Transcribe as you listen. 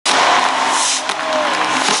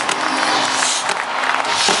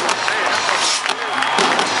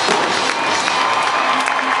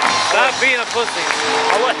being a pussy.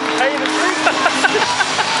 I wasn't paying attention.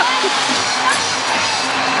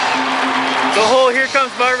 The whole here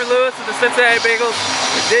comes Marvin Lewis and the Cincinnati Bengals.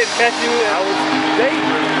 It didn't catch you. I was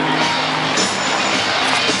daydreaming.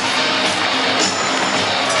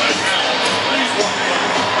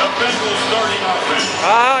 The Bengals starting offense.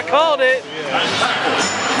 I called it. And tackle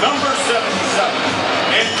number 77,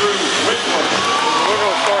 Andrew Whitworth. We're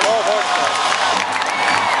going to start off hard stuff.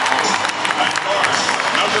 At guard,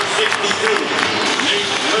 number 62, Nate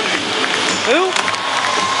Living. Who?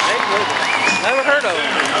 Nate Living. Never heard of him.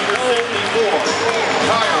 Number 64,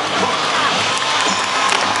 Kyle Cook.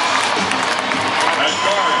 At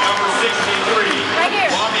guard, number 63, Right here.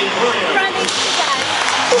 Bobby Williams. Front these two guys.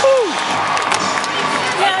 Woohoo!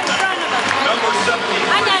 Yeah, in front of them. Number 73,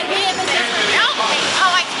 I got him and this one.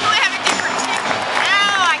 Oh, I have a different ticket.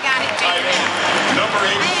 Oh, I got it. tight end. Number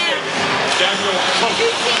 86, Daniel Cook.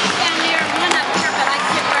 Two seats down there, one up here, but I can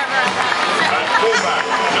sit wherever I want. At fullback,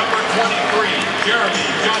 number 23, Jeremy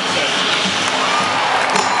Johnson.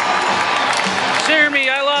 Jeremy,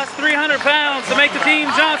 I lost 300 pounds to make the team,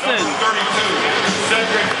 Johnson. Number 32,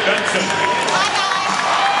 Cedric Benson.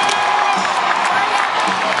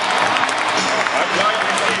 At wide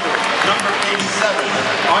receiver, number 87,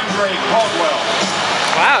 Andre Caldwell.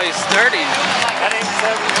 Wow, he's sturdy. That ain't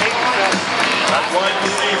 7, 8, 7. At wide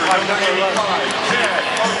receiver, number 85, Chad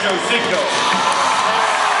Ochocinco.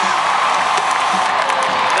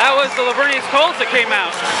 That was the Lavernius Colts that came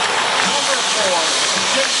out. Number 4,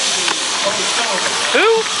 J.C. O'Sullivan. Who?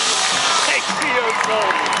 HBO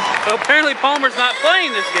Gold. So apparently Palmer's not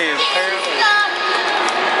playing this game. Apparently.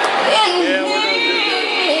 Yeah, we're going to do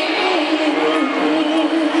good.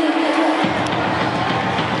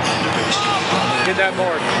 Get that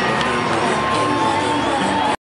mark.